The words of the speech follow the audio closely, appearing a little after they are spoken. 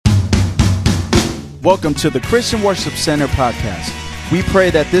Welcome to the Christian Worship Center podcast. We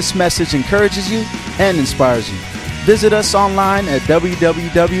pray that this message encourages you and inspires you. Visit us online at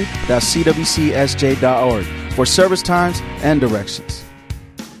www.cwcsj.org for service times and directions.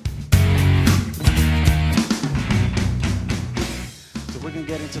 So we're going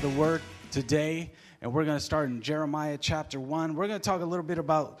to get into the Word today, and we're going to start in Jeremiah chapter 1. We're going to talk a little bit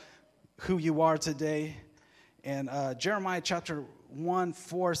about who you are today. And Jeremiah chapter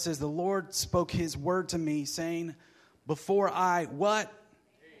 1:4 says, the Lord spoke his word to me, saying, before I, what?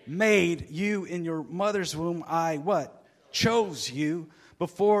 Made you in your mother's womb, I, what? Chose you.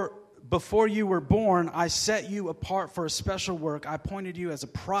 Before you were born, I set you apart for a special work. I appointed you as a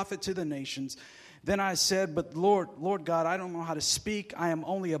prophet to the nations. Then I said, but Lord God, I don't know how to speak. I am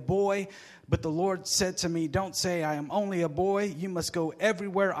only a boy. But the Lord said to me, don't say I am only a boy. You must go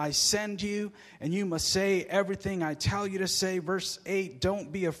everywhere I send you, and you must say everything I tell you to say. Verse 8,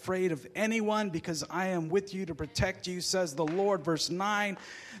 don't be afraid of anyone, because I am with you to protect you, says the Lord. Verse 9,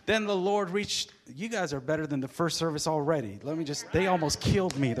 then the Lord reached, you guys are better than the first service already. They almost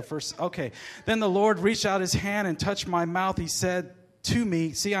killed me okay. Then the Lord reached out his hand and touched my mouth. He said to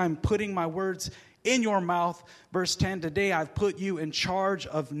me, see, I'm putting my words in your mouth. Verse 10, today I've put you in charge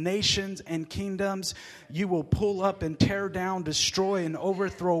of nations and kingdoms. You will pull up and tear down, destroy and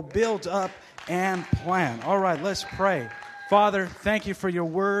overthrow, build up and plan. All right, let's pray. Father, thank you for your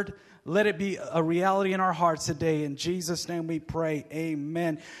word. Let it be a reality in our hearts today. In Jesus' name we pray.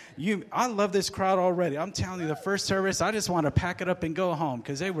 Amen. I love this crowd already. I'm telling you, the first service, I just want to pack it up and go home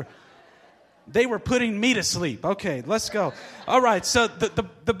because they were putting me to sleep. Okay, let's go. All right, so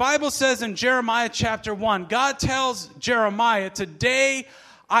the Bible says in Jeremiah chapter 1, God tells Jeremiah, today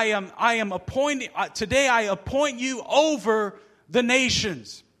I appoint you over the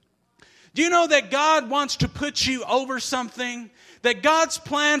nations. Do you know that God wants to put you over something? That God's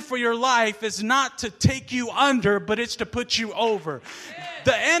plan for your life is not to take you under, but it's to put you over.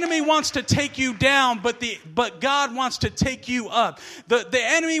 The enemy wants to take you down, but God wants to take you up. The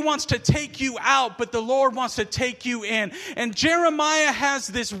enemy wants to take you out, but the Lord wants to take you in. And Jeremiah has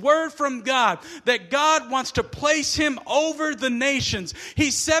this word from God that God wants to place him over the nations.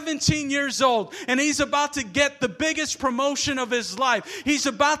 He's 17 years old, and he's about to get the biggest promotion of his life. He's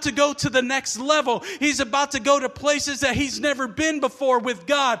about to go to the next level. He's about to go to places that he's never been before with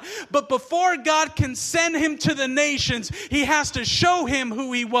God. But before God can send him to the nations, he has to show him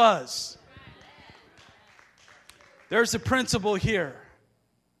who he was. There's a principle here.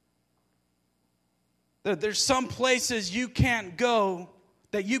 There's some places you can't go,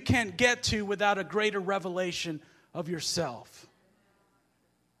 that you can't get to without a greater revelation of yourself.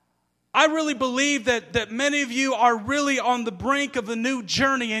 I really believe that many of you are really on the brink of a new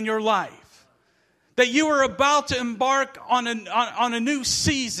journey in your life. That you are about to embark on a new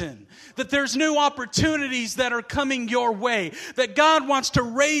season. That there's new opportunities that are coming your way. That God wants to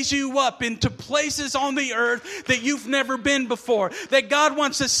raise you up into places on the earth that you've never been before. That God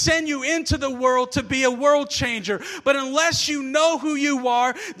wants to send you into the world to be a world changer. But unless you know who you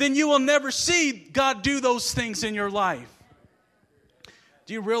are, then you will never see God do those things in your life.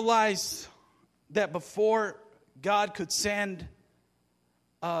 Do you realize that before God could send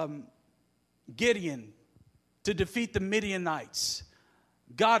Gideon to defeat the Midianites,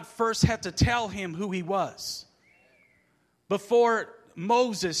 God first had to tell him who he was. Before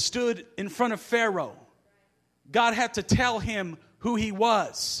Moses stood in front of Pharaoh, God had to tell him who he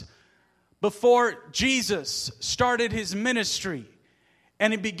was. Before Jesus started his ministry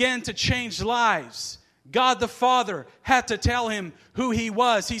and he began to change lives, God the Father had to tell him who he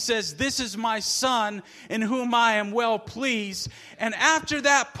was. He says, this is my Son in whom I am well pleased. And after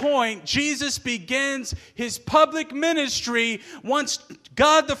that point, Jesus begins his public ministry once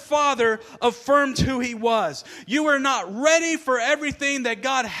God the Father affirmed who he was. You are not ready for everything that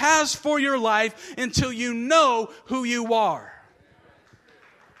God has for your life until you know who you are.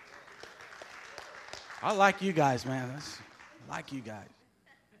 I like you guys, man. I like you guys.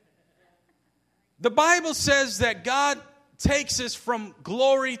 The Bible says that God takes us from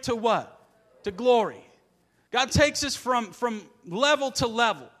glory to what? To glory. God takes us from level to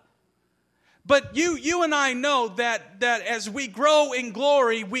level. But you and I know that as we grow in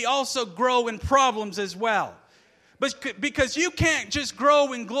glory, we also grow in problems as well. But because you can't just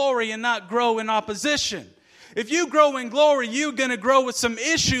grow in glory and not grow in opposition. If you grow in glory, you're going to grow with some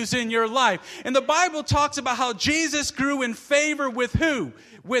issues in your life. And the Bible talks about how Jesus grew in favor with who?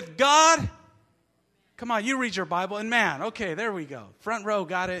 With God. Come on, you read your Bible. And man, okay, there we go. Front row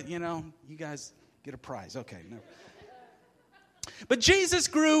got it, you guys get a prize. Okay, no. But Jesus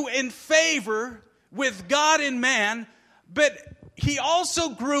grew in favor with God and man, but he also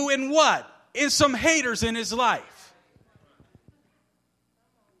grew in what? in some haters in his life.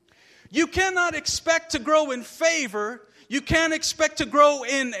 You cannot expect to grow in favor. You can't expect to grow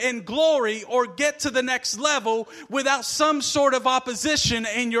in glory or get to the next level without some sort of opposition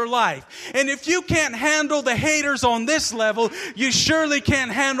in your life. And if you can't handle the haters on this level, you surely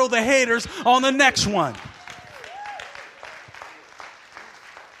can't handle the haters on the next one.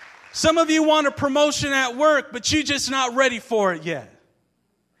 Some of you want a promotion at work, but you're just not ready for it yet.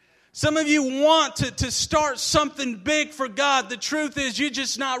 Some of you want to start something big for God. The truth is you're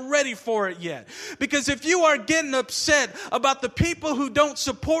just not ready for it yet. Because if you are getting upset about the people who don't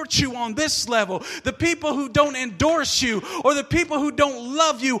support you on this level, the people who don't endorse you, or the people who don't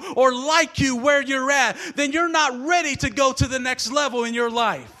love you or like you where you're at, then you're not ready to go to the next level in your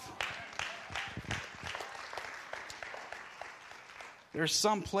life. There's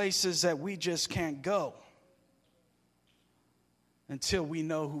some places that we just can't go until we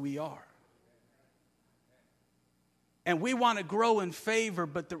know who we are. And we want to grow in favor,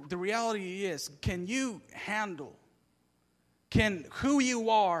 but the reality is, can who you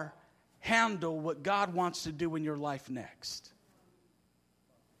are handle what God wants to do in your life next?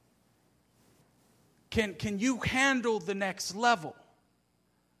 Can you handle the next level?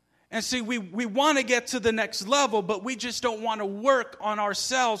 And see, we want to get to the next level, but we just don't want to work on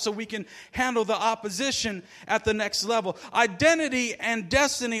ourselves so we can handle the opposition at the next level. Identity and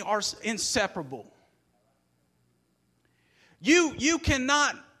destiny are inseparable. You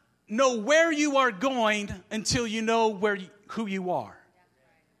cannot know where you are going until you know who you are.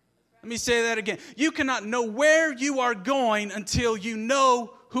 Let me say that again. You cannot know where you are going until you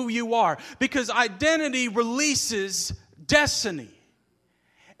know who you are. Because identity releases destiny.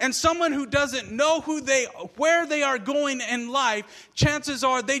 And someone who doesn't know where they are going in life, chances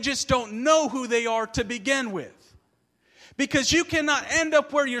are they just don't know who they are to begin with. Because you cannot end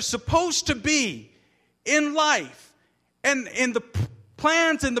up where you're supposed to be in life and in the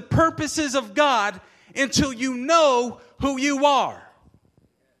plans and the purposes of God until you know who you are.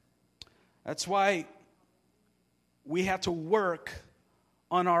 That's why we have to work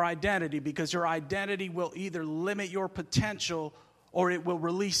on our identity, because your identity will either limit your potential or it will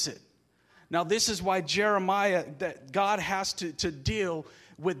release it. Now, this is why that God has to deal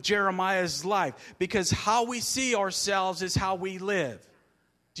with Jeremiah's life, because how we see ourselves is how we live.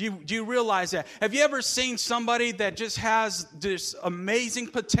 Do you realize that? Have you ever seen somebody that just has this amazing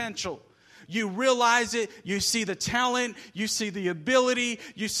potential? You realize it, you see the talent, you see the ability,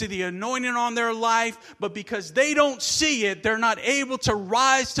 you see the anointing on their life, but because they don't see it, they're not able to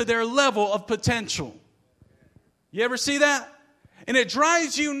rise to their level of potential. You ever see that? And it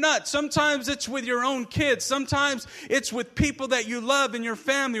drives you nuts. Sometimes it's with your own kids. Sometimes it's with people that you love in your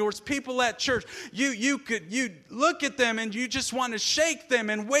family, or it's people at church. You look at them and you just want to shake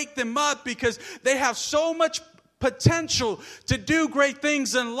them and wake them up, because they have so much potential to do great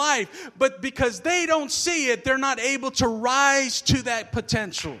things in life. But because they don't see it, they're not able to rise to that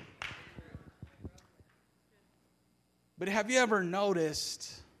potential. But have you ever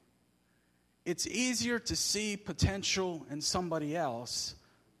noticed it's easier to see potential in somebody else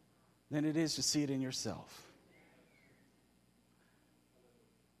than it is to see it in yourself?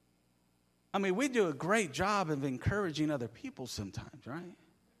 I mean, we do a great job of encouraging other people sometimes, right?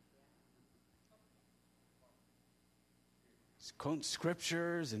 Quoting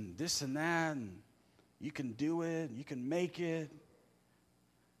scriptures and this and that, and you can do it, you can make it.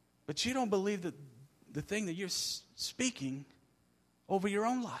 But you don't believe that the thing that you're speaking over your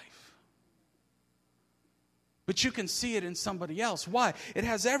own life. But you can see it in somebody else. Why? It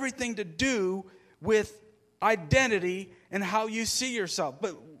has everything to do with identity and how you see yourself.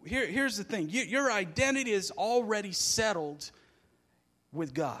 But here's the thing. Your identity is already settled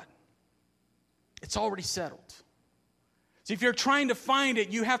with God. It's already settled. So if you're trying to find it,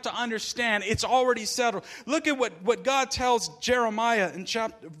 you have to understand it's already settled. Look at what God tells Jeremiah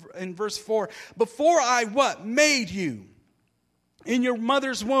in verse 4. Before I what? Made you in your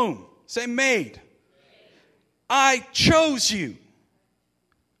mother's womb. Say made. I chose you.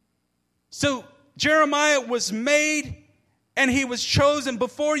 So Jeremiah was made and he was chosen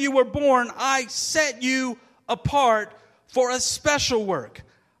before you were born. I set you apart for a special work.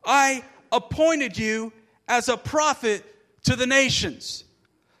 I appointed you as a prophet to the nations.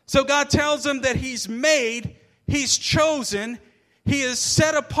 So God tells him that he's made, he's chosen, he is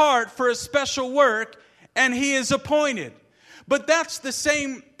set apart for a special work, and he is appointed. But that's the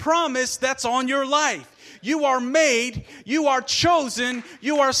same promise that's on your life. You are made, you are chosen,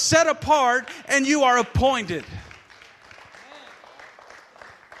 you are set apart, and you are appointed.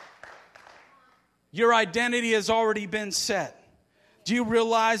 Your identity has already been set. Do you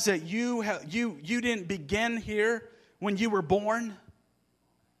realize that you didn't begin here when you were born?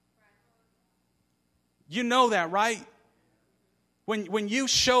 You know that, right? When you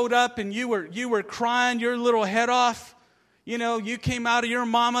showed up and you were crying your little head off, you came out of your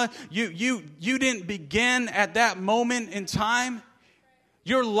mama, you didn't begin at that moment in time.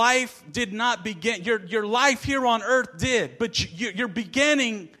 Your life did not begin. Your life here on earth did, but your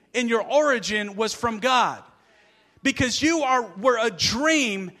beginning and your origin was from God. Because you were a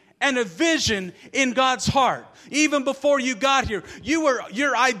dream and a vision in God's heart. Even before you got here,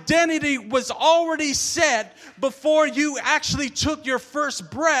 your identity was already set before you actually took your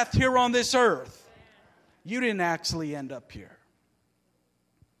first breath here on this earth. You didn't actually end up here.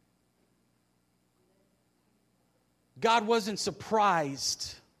 God wasn't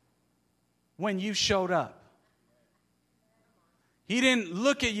surprised when you showed up. He didn't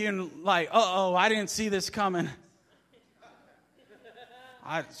look at you and like, I didn't see this coming.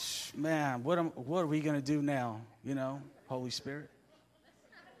 What are we going to do now? Holy Spirit.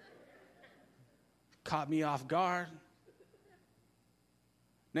 Caught me off guard.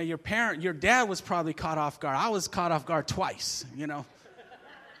 Now your dad was probably caught off guard. I was caught off guard twice,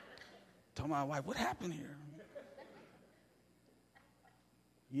 Told my wife, what happened here?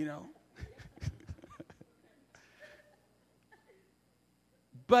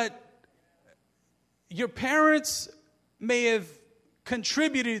 But your parents may have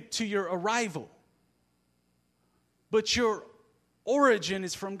contributed to your arrival, but your origin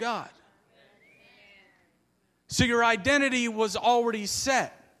is from God. So your identity was already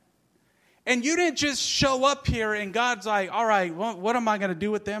set. And you didn't just show up here and God's like, all right, what am I going to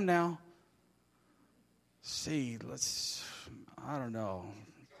do with them now? I don't know.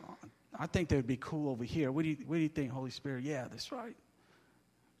 I think they would be cool over here. What do you think, Holy Spirit? Yeah, that's right.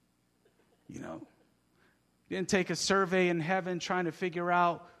 You didn't take a survey in heaven trying to figure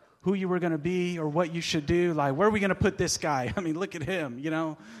out who you were going to be or what you should do. Like, where are we going to put this guy? I mean, look at him,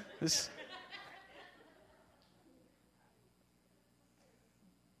 This.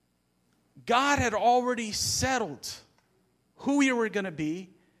 God had already settled who you were going to be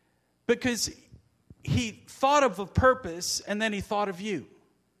because He thought of a purpose and then He thought of you.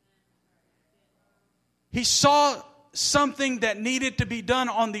 He saw something that needed to be done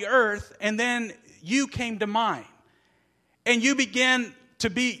on the earth, and then you came to mind. And you began to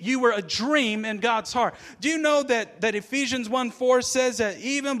be, you were a dream in God's heart. Do you know that Ephesians 1:4 says that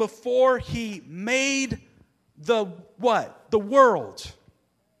even before He made the world,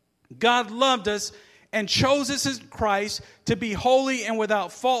 God loved us and chose us in Christ to be holy and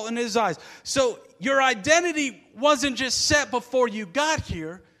without fault in His eyes. So your identity wasn't just set before you got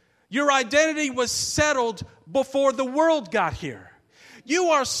here. Your identity was settled before the world got here. You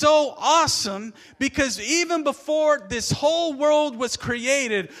are so awesome because even before this whole world was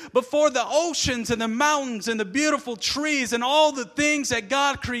created, before the oceans and the mountains and the beautiful trees and all the things that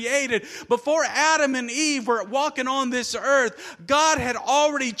God created, before Adam and Eve were walking on this earth, God had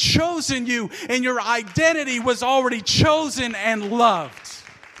already chosen you and your identity was already chosen and loved.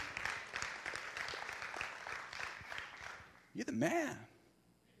 You're the man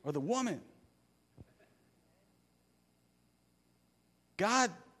or the woman.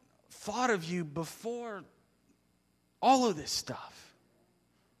 God thought of you before all of this stuff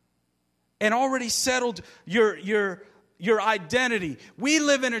and already settled your identity. We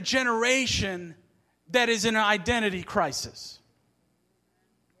live in a generation that is in an identity crisis.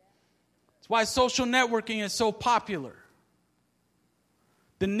 That's why social networking is so popular.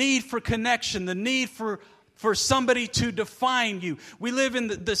 The need for connection, the need for somebody to define you. We live in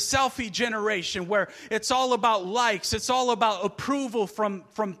the selfie generation where it's all about likes. It's all about approval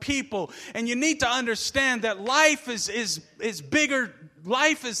from people. And you need to understand that life is bigger.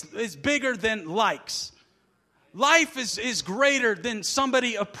 Life is bigger than likes. Life is greater than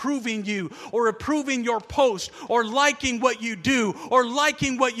somebody approving you or approving your post or liking what you do or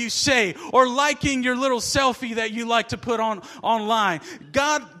liking what you say or liking your little selfie that you like to put online.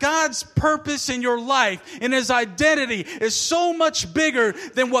 God's purpose in your life and His identity is so much bigger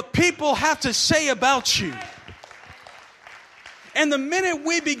than what people have to say about you. And the minute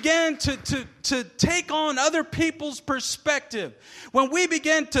we begin to take on other people's perspective, when we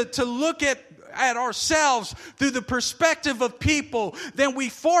begin to look at ourselves through the perspective of people, then we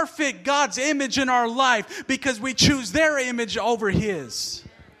forfeit God's image in our life because we choose their image over His.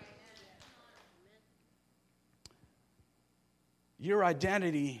 Your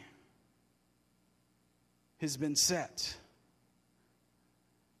identity has been set.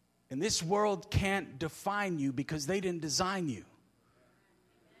 And this world can't define you because they didn't design you.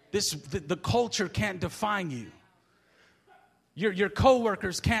 The culture can't define you. Your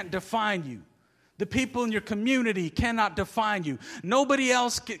coworkers can't define you. The people in your community cannot define you. Nobody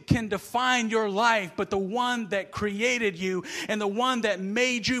else can define your life but the one that created you and the one that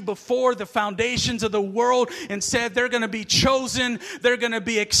made you before the foundations of the world and said they're going to be chosen, they're going to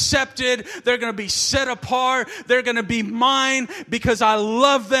be accepted, they're going to be set apart, they're going to be mine because I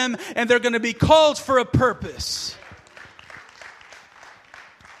love them, and they're going to be called for a purpose.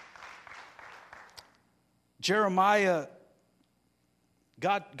 Jeremiah,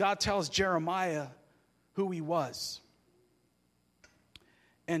 God tells Jeremiah who he was.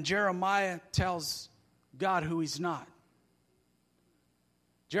 And Jeremiah tells God who he's not.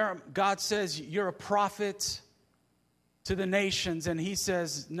 God says, you're a prophet to the nations. And he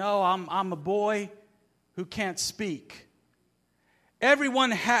says, no, I'm a boy who can't speak. Everyone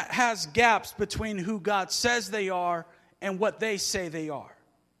has gaps between who God says they are and what they say they are.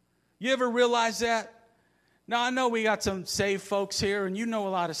 You ever realize that? Now, I know we got some saved folks here, and you know a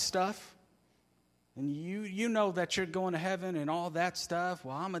lot of stuff. And you know that you're going to heaven and all that stuff.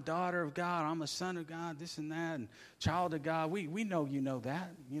 Well, I'm a daughter of God. I'm a son of God, this and that, and child of God. We know you know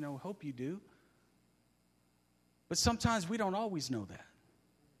that. Hope you do. But sometimes we don't always know that.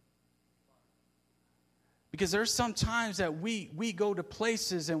 Because there's some times that we go to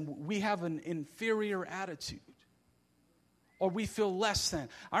places and we have an inferior attitude. Or we feel less than.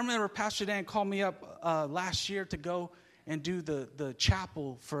 I remember Pastor Dan called me up last year to go and do the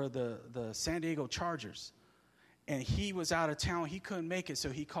chapel for the San Diego Chargers. And he was out of town. He couldn't make it,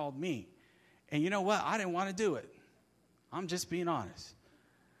 so he called me. And you know what? I didn't want to do it. I'm just being honest.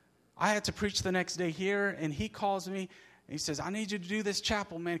 I had to preach the next day here, and he calls me. And he says, I need you to do this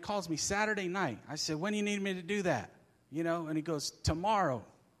chapel, man. He calls me Saturday night. I said, when do you need me to do that? And he goes, tomorrow.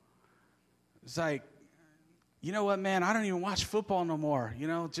 It's like, you know what, man, I don't even watch football no more,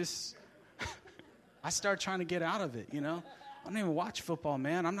 I start trying to get out of it, I don't even watch football,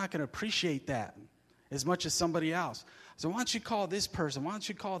 man. I'm not going to appreciate that as much as somebody else. So why don't you call this person? Why don't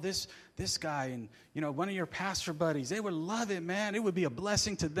you call this guy and, one of your pastor buddies? They would love it, man. It would be a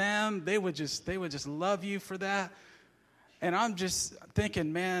blessing to them. They would just love you for that. And I'm just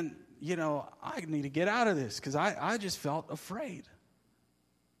thinking, man, I need to get out of this because I just felt afraid.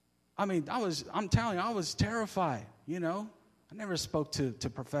 I'm telling you, I was terrified, I never spoke to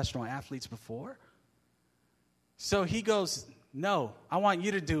professional athletes before. So he goes, no, I want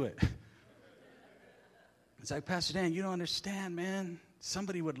you to do it. It's like, Pastor Dan, you don't understand, man.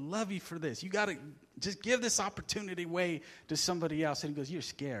 Somebody would love you for this. You got to just give this opportunity away to somebody else. And he goes, you're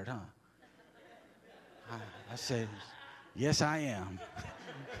scared, huh? I said, yes, I am.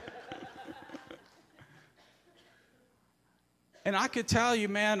 And I could tell you,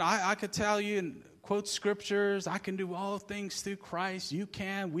 man, I could tell you and quote scriptures. I can do all things through Christ. You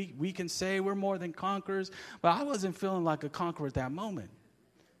can. We can say we're more than conquerors. But I wasn't feeling like a conqueror at that moment.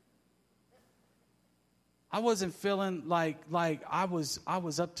 I wasn't feeling like I was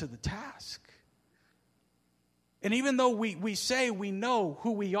up to the task. And even though we say we know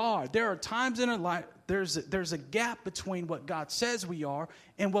who we are, there are times in our life there's a gap between what God says we are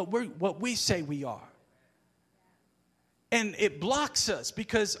and what we say we are. And it blocks us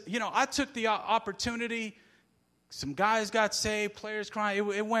because, I took the opportunity. Some guys got saved, players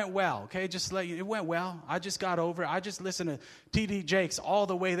crying. It went well, okay? Just to let you, it went well. I just got over it. I just listened to T.D. Jakes all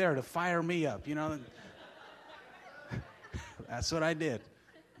the way there to fire me up, That's what I did,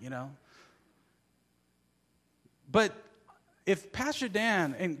 But if Pastor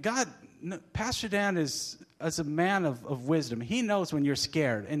Dan, and Pastor Dan is a man of wisdom. He knows when you're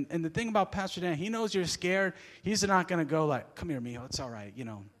scared. And the thing about Pastor Dan, he knows you're scared. He's not going to go like, come here, Mijo, it's all right,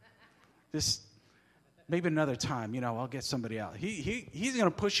 This, maybe another time, I'll get somebody out. He's going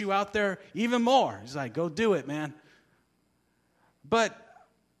to push you out there even more. He's like, go do it, man. But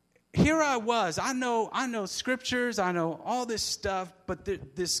here I was. I know scriptures. I know all this stuff. But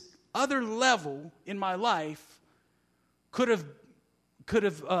this other level in my life could have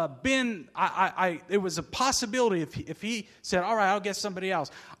been, it was a possibility if he said, all right, I'll get somebody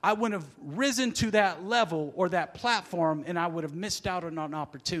else. I wouldn't have risen to that level or that platform, and I would have missed out on an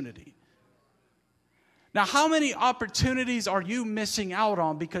opportunity. Now, how many opportunities are you missing out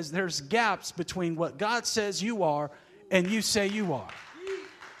on because there's gaps between what God says you are and you say you are?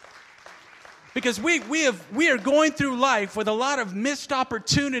 Because we are going through life with a lot of missed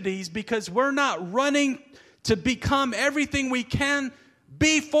opportunities because we're not running to become everything we can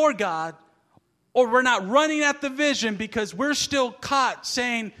be for God, or we're not running at the vision because we're still caught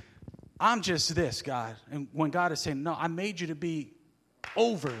saying, I'm just this, God. And when God is saying, no, I made you to be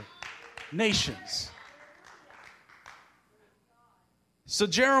over nations. So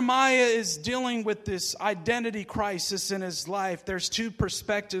Jeremiah is dealing with this identity crisis in his life. There's two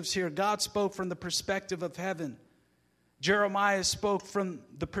perspectives here. God spoke from the perspective of heaven. Jeremiah spoke from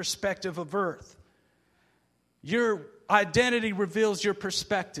the perspective of earth. Your identity reveals your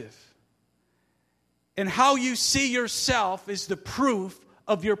perspective. And how you see yourself is the proof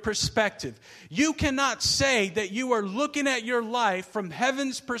of your perspective. You cannot say that you are looking at your life from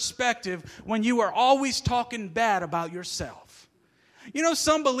heaven's perspective when you are always talking bad about yourself. You know,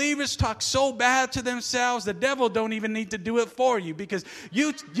 some believers talk so bad to themselves, the devil don't even need to do it for you because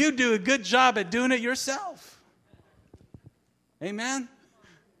you do a good job at doing it yourself. Amen?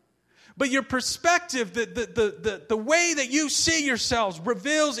 But your perspective, the way that you see yourselves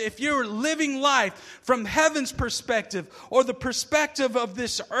reveals if you're living life from heaven's perspective or the perspective of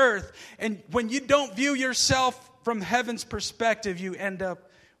this earth. And when you don't view yourself from heaven's perspective, you end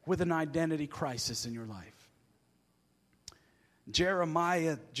up with an identity crisis in your life.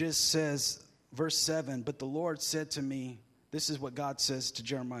 Jeremiah just says, verse 7, but the Lord said to me, this is what God says to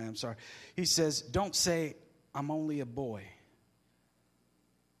Jeremiah, He says, don't say, I'm only a boy.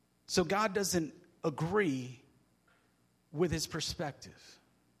 So God doesn't agree with his perspective.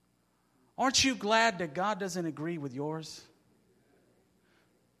 Aren't you glad that God doesn't agree with yours?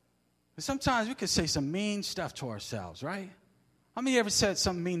 Sometimes we could say some mean stuff to ourselves, right? How many of you ever said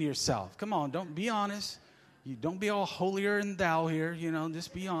something mean to yourself? Come on, don't be honest. You don't be all holier than thou here,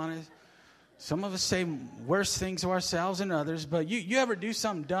 just be honest. Some of us say worse things to ourselves than others, but you ever do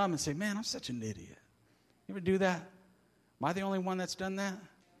something dumb and say, man, I'm such an idiot. You ever do that? Am I the only one that's done that?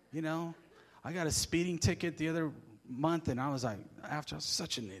 I got a speeding ticket the other month, and I was like, I was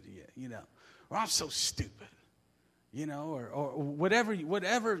such an idiot, or I'm so stupid, or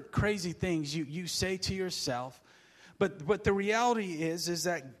whatever crazy things you say to yourself. But the reality is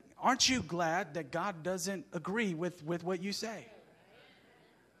that aren't you glad that God doesn't agree with what you say?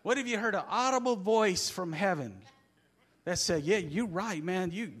 What if you heard an audible voice from heaven that said, yeah, you're right,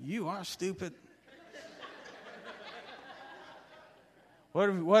 man, you are stupid?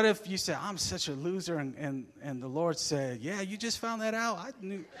 What if you said, I'm such a loser, and the Lord said, yeah, you just found that out?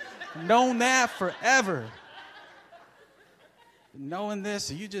 I've known that forever. Knowing this,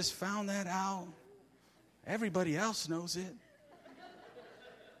 you just found that out. Everybody else knows it.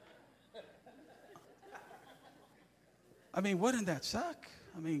 Wouldn't that suck?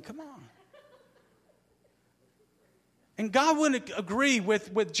 Come on. And God wouldn't agree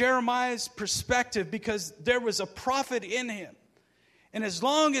with Jeremiah's perspective because there was a prophet in him. And as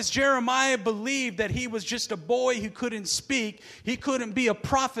long as Jeremiah believed that he was just a boy who couldn't speak, he couldn't be a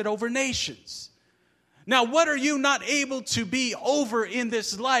prophet over nations. Now, what are you not able to be over in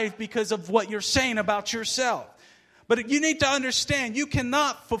this life because of what you're saying about yourself? But you need to understand, you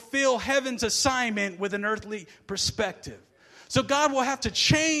cannot fulfill heaven's assignment with an earthly perspective. So God will have to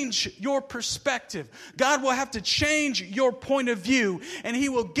change your perspective. God will have to change your point of view. And he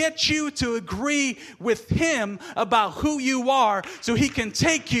will get you to agree with him about who you are so he can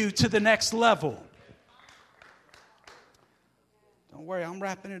take you to the next level. Don't worry, I'm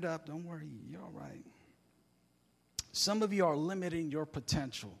wrapping it up. Don't worry, you're all right. Some of you are limiting your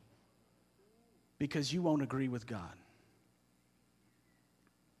potential because you won't agree with God.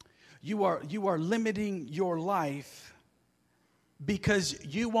 You are limiting your life because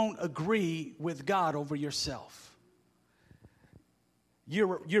you won't agree with God over yourself.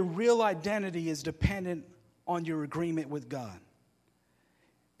 Your real identity is dependent on your agreement with God.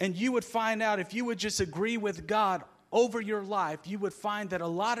 And you would find out if you would just agree with God over your life, you would find that a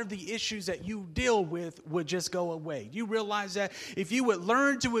lot of the issues that you deal with would just go away. You realize that if you would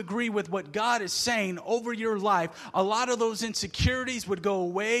learn to agree with what God is saying over your life, a lot of those insecurities would go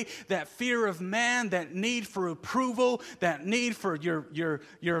away. That fear of man, that need for approval, that need for your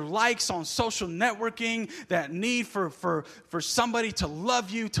likes on social networking, that need for somebody to love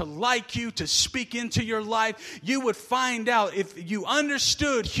you, to like you, to speak into your life, you would find out if you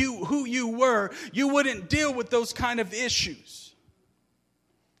understood who you were, you wouldn't deal with those kind of issues.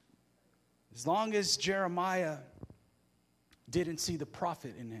 As long as Jeremiah didn't see the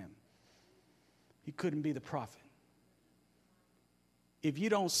prophet in him, he couldn't be the prophet. If you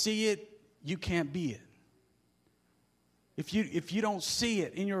don't see it, you can't be it. If you don't see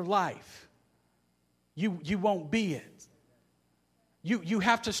it in your life, you won't be it. You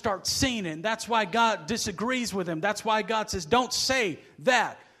have to start seeing it. And that's why God disagrees with him. That's why God says, don't say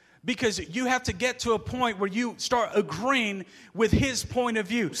that. Because you have to get to a point where you start agreeing with his point of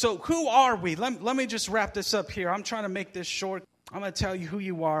view. So who are we? Let me just wrap this up here. I'm trying to make this short. I'm going to tell you who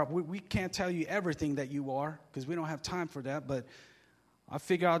you are. We can't tell you everything that you are because we don't have time for that. But I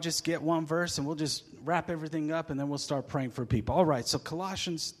figure I'll just get one verse and we'll just wrap everything up and then we'll start praying for people. All right, so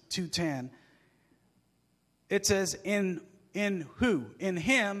Colossians 2:10, it says, in who? In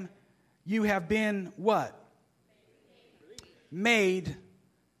him you have been what? Made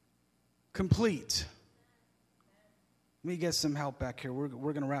complete. Let me get some help back here. We're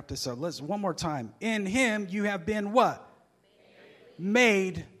going to wrap this up. Let's one more time. In him you have been what?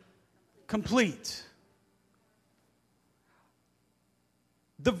 Made complete.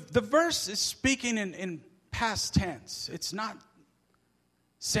 The verse is speaking in past tense. It's not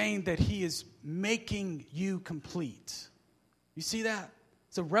saying that he is making you complete. You see that?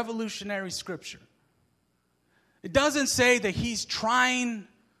 It's a revolutionary scripture. It doesn't say that he's trying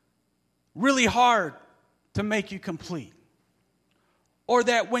really hard to make you complete, or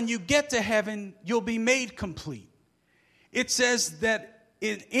that when you get to heaven, you'll be made complete. It says that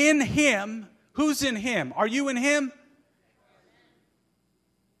in him, who's in him? Are you in him?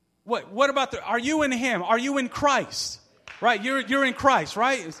 What about are you in him? Are you in Christ? Right, you're in Christ,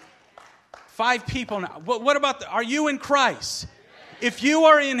 right? 5 people now. What about are you in Christ? If you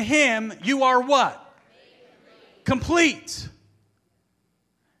are in him, you are what? Complete.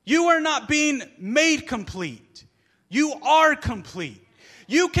 You are not being made complete. You are complete.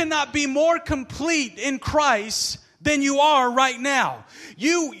 You cannot be more complete in Christ than you are right now.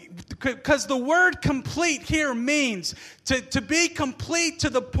 Because the word complete here means to be complete to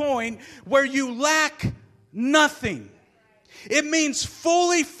the point where you lack nothing. It means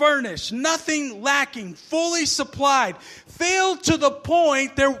fully furnished, nothing lacking, fully supplied, filled to the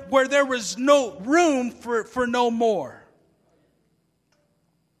point where there was no room for no more.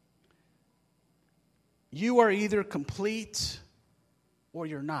 You are either complete or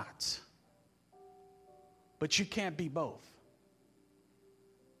you're not. But you can't be both.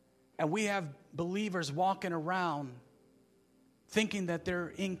 And we have believers walking around thinking that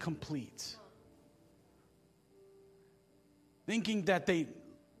they're incomplete. Thinking that they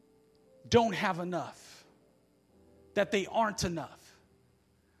don't have enough. That they aren't enough.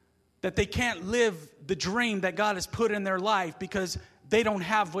 That they can't live the dream that God has put in their life because they don't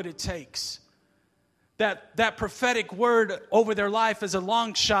have what it takes. That prophetic word over their life is a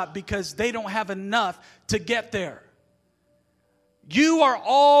long shot because they don't have enough to get there. You are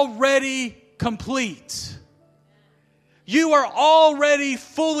already complete. You are already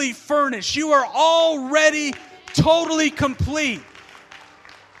fully furnished. You are already totally complete.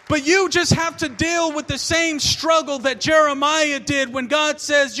 But you just have to deal with the same struggle that Jeremiah did when God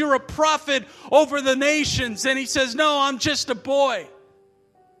says you're a prophet over the nations. And he says, no, I'm just a boy.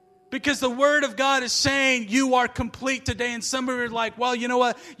 Because the word of God is saying you are complete today. And some of you are like, well, you know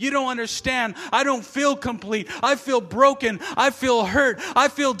what? You don't understand. I don't feel complete. I feel broken. I feel hurt. I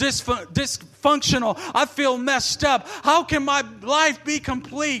feel dysfunctional. I feel messed up. How can my life be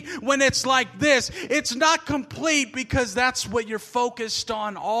complete when it's like this? It's not complete because that's what you're focused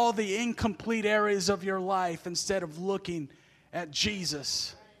on, all the incomplete areas of your life, instead of looking at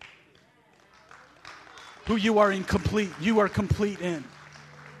Jesus, who you are complete in.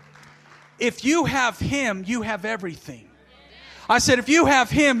 If you have him, you have everything. I said, if you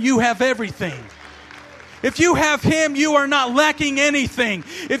have him, you have everything. If you have him, you are not lacking anything.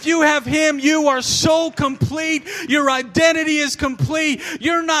 If you have him, you are so complete. Your identity is complete.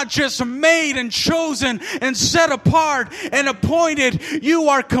 You're not just made and chosen and set apart and appointed. You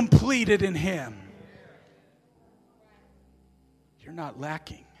are completed in him. You're not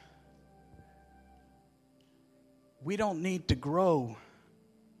lacking. We don't need to grow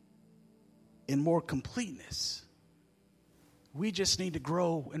in more completeness. We just need to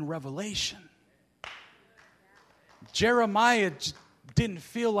grow in revelation. Jeremiah didn't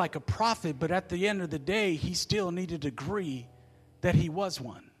feel like a prophet, but at the end of the day, he still needed to agree that he was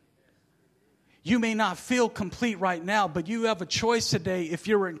one. You may not feel complete right now, but you have a choice today. If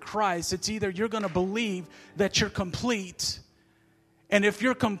you're in Christ, it's either you're going to believe that you're complete. And if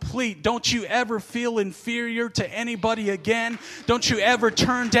you're complete, don't you ever feel inferior to anybody again. Don't you ever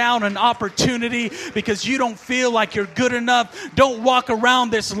turn down an opportunity because you don't feel like you're good enough. Don't walk around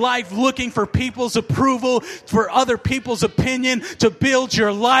this life looking for people's approval, for other people's opinion to build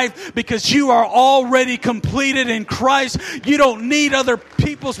your life, because you are already completed in Christ. You don't need other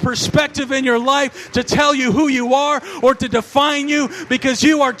people's perspective in your life to tell you who you are or to define you, because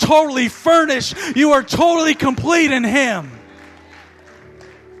you are totally furnished. You are totally complete in him.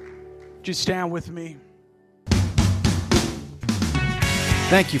 Just stand with me.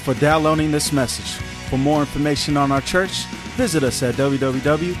 Thank you for downloading this message. For more information on our church, visit us at www.cwcsj.org.